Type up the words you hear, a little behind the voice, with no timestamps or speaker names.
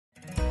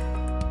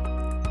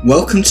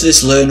Welcome to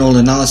this Learn Oil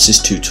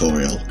Analysis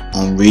tutorial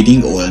on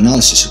reading oil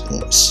analysis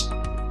reports.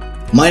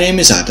 My name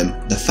is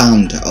Adam, the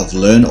founder of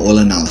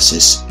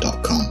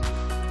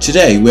learnoilanalysis.com.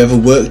 Today we have a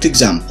worked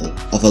example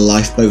of a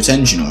lifeboat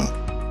engine oil.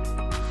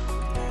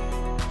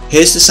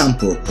 Here's the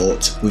sample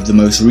report with the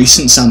most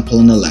recent sample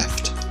on the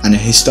left and a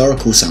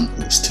historical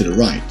samples to the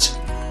right.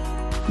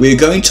 We are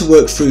going to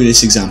work through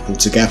this example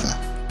together,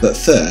 but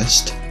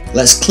first,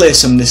 let's clear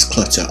some of this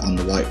clutter on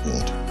the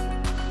whiteboard.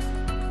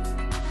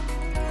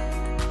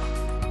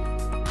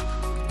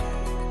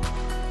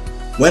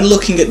 When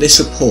looking at this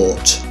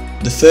report,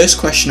 the first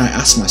question I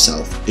ask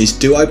myself is,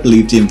 do I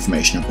believe the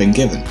information I've been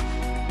given?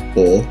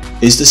 Or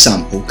is the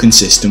sample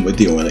consistent with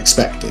the oil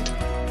expected?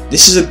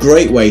 This is a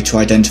great way to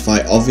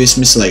identify obvious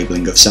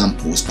mislabeling of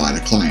samples by the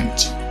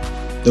client.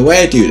 The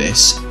way I do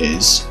this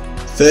is,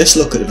 first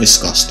look at the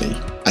viscosity,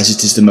 as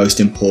it is the most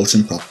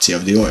important property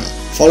of the oil,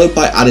 followed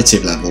by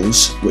additive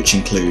levels, which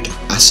include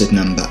acid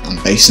number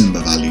and base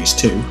number values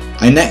too.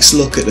 I next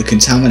look at the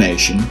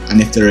contamination and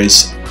if there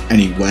is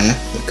any wear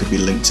that could be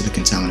linked to the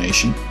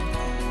contamination.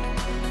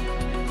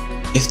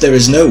 If there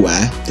is no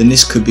wear, then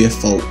this could be a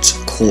fault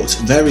caught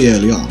very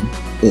early on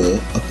or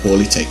a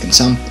poorly taken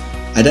sample.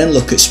 I then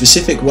look at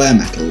specific wear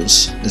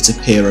metals that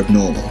appear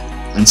abnormal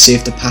and see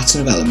if the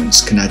pattern of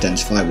elements can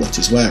identify what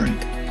is wearing.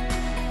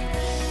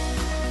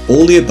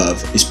 All the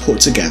above is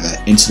put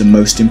together into the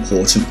most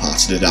important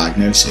part of the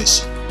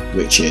diagnosis,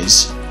 which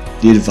is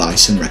the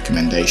advice and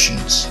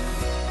recommendations.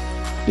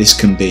 This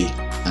can be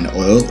an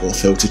oil or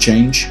filter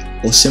change,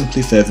 or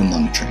simply further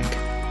monitoring.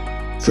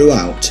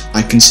 Throughout,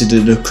 I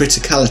consider the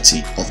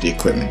criticality of the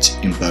equipment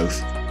in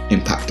both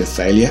impact of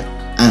failure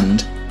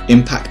and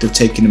impact of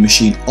taking a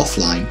machine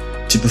offline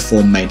to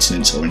perform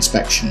maintenance or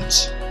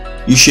inspections.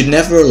 You should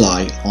never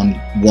rely on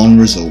one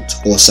result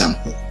or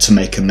sample to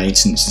make a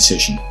maintenance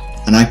decision,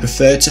 and I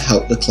prefer to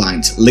help the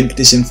client link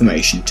this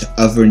information to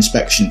other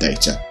inspection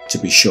data to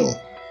be sure,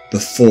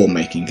 before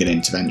making an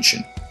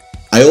intervention.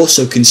 I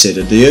also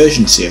consider the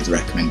urgency of the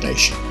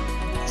recommendation.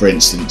 For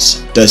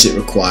instance, does it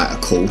require a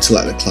call to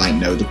let the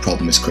client know the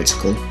problem is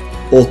critical,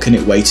 or can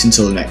it wait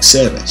until the next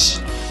service?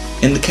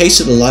 In the case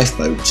of the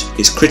lifeboat,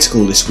 it's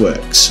critical this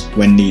works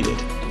when needed,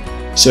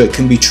 so it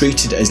can be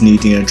treated as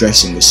needing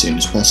addressing as soon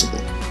as possible.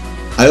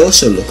 I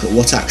also look at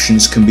what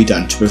actions can be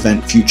done to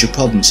prevent future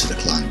problems for the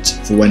client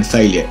for when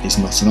failure is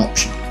not an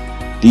option.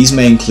 These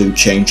may include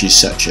changes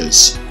such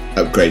as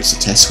upgrades to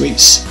test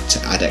suites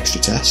to add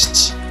extra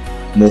tests,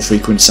 more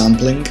frequent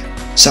sampling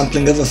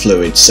other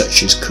fluids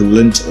such as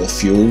coolant or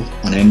fuel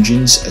on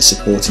engines as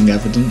supporting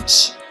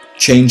evidence,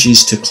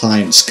 changes to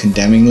clients'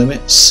 condemning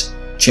limits,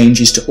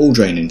 changes to oil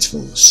drain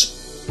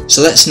intervals.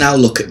 So let's now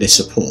look at this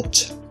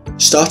report.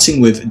 Starting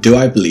with, do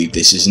I believe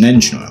this is an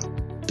engine oil?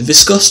 The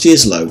viscosity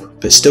is low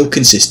but still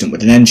consistent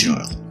with an engine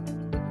oil.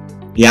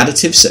 The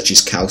additives such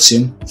as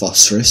calcium,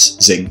 phosphorus,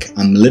 zinc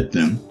and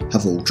molybdenum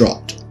have all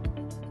dropped.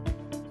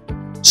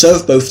 So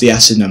have both the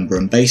acid number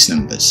and base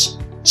numbers,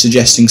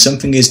 suggesting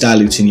something is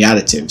diluting the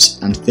additives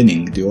and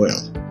thinning the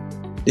oil.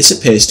 This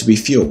appears to be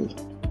fuel,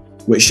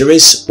 which there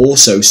is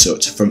also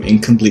soot from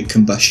incomplete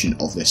combustion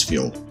of this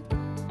fuel.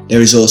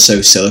 There is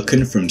also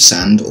silicon from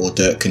sand or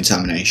dirt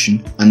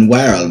contamination and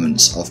wear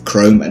elements of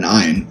chrome and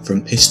iron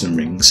from piston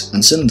rings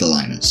and cylinder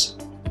liners.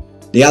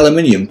 The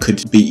aluminium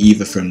could be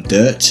either from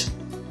dirt,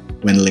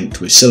 when linked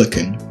with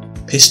silicon,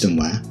 piston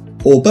wear,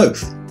 or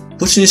both.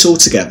 Putting this all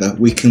together,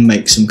 we can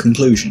make some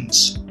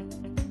conclusions.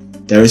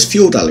 There is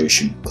fuel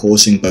dilution,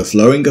 causing both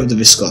lowering of the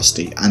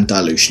viscosity and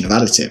dilution of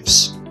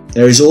additives.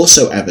 There is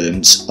also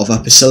evidence of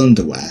upper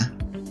cylinder wear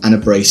and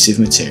abrasive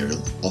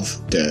material of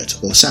dirt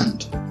or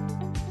sand.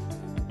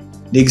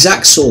 The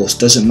exact source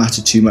doesn't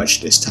matter too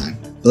much this time,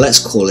 but let's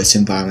call it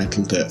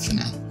environmental dirt for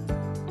now.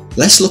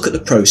 Let's look at the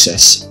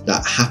process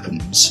that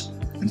happens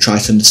and try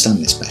to understand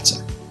this better.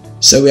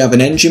 So we have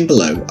an engine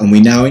below and we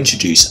now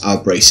introduce our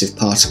abrasive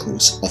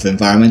particles of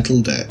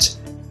environmental dirt,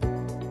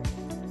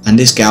 and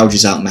this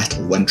gouges out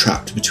metal when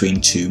trapped between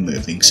two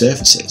moving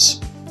surfaces.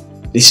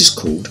 This is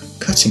called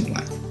cutting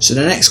wear. So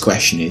the next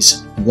question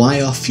is, why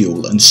are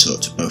fuel and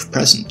soot both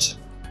present?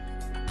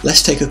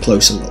 Let's take a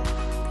closer look.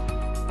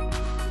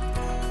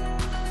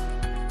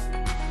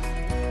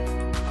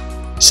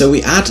 So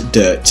we add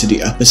dirt to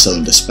the upper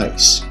cylinder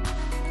space.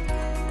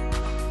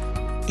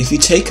 If you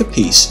take a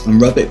piece and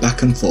rub it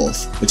back and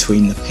forth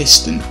between the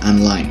piston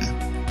and liner,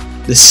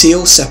 the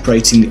seal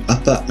separating the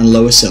upper and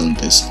lower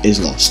cylinders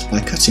is lost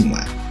by cutting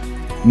wear,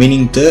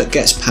 meaning dirt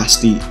gets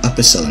past the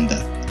upper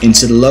cylinder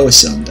into the lower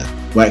cylinder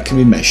where it can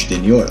be measured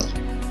in the oil.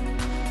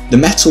 The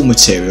metal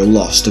material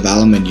lost of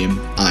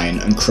aluminium, iron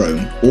and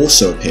chrome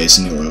also appears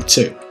in the oil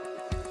too.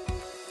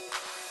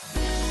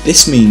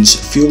 This means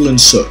fuel and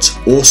soot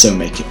also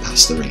make it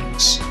past the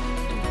rings.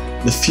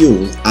 The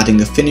fuel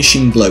adding a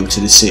finishing blow to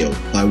the seal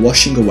by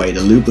washing away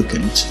the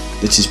lubricant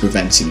that is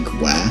preventing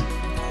wear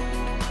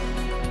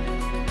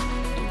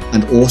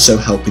and also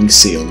helping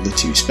seal the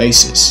two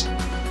spaces.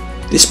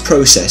 This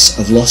process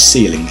of lost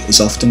sealing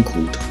is often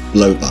called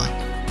blow-by.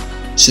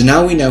 So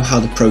now we know how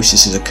the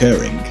process is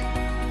occurring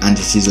and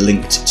it is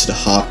linked to the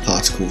hard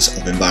particles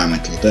of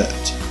environmental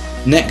dirt.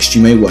 Next,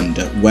 you may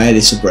wonder where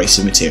this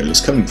abrasive material is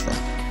coming from.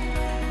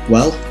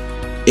 Well,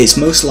 it's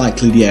most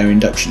likely the air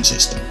induction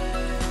system,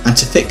 and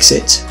to fix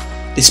it,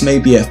 this may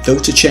be a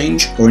filter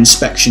change or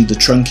inspection of the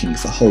trunking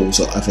for holes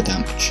or other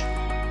damage.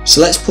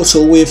 So let's put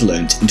all we have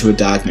learnt into a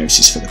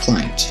diagnosis for the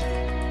client.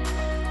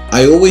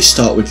 I always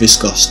start with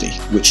viscosity,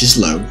 which is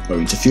low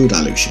owing to fuel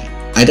dilution.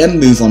 I then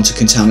move on to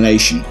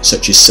contamination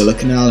such as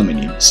silicon and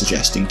aluminium,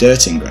 suggesting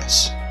dirt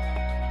ingress.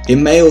 It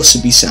may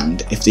also be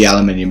sand if the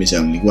aluminium is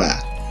only wear,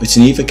 but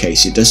in either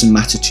case it doesn't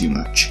matter too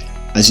much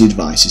as the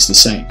advice is the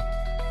same.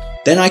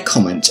 Then I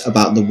comment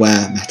about the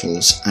wear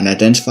metals and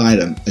identify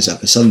them as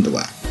upper cylinder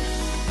wear.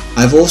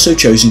 I have also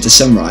chosen to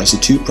summarise the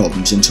two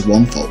problems into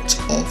one fault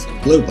of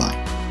blow-by.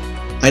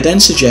 I then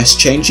suggest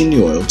changing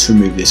the oil to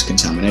remove this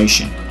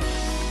contamination.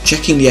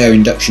 Checking the air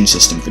induction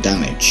system for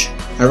damage.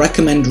 I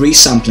recommend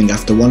resampling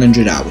after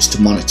 100 hours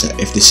to monitor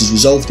if this has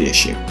resolved the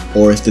issue,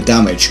 or if the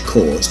damage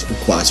caused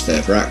requires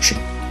further action.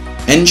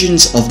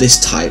 Engines of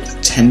this type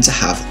tend to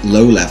have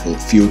low-level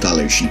fuel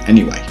dilution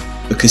anyway,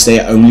 because they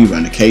are only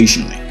run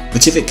occasionally.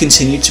 But if it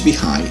continued to be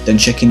high, then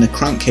checking the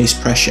crankcase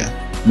pressure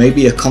may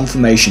be a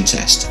confirmation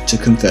test to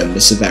confirm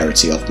the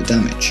severity of the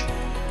damage.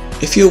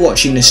 If you're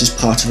watching this as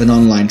part of an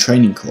online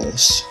training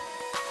course,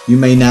 you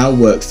may now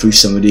work through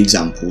some of the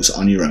examples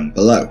on your own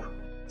below.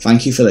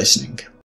 Thank you for listening.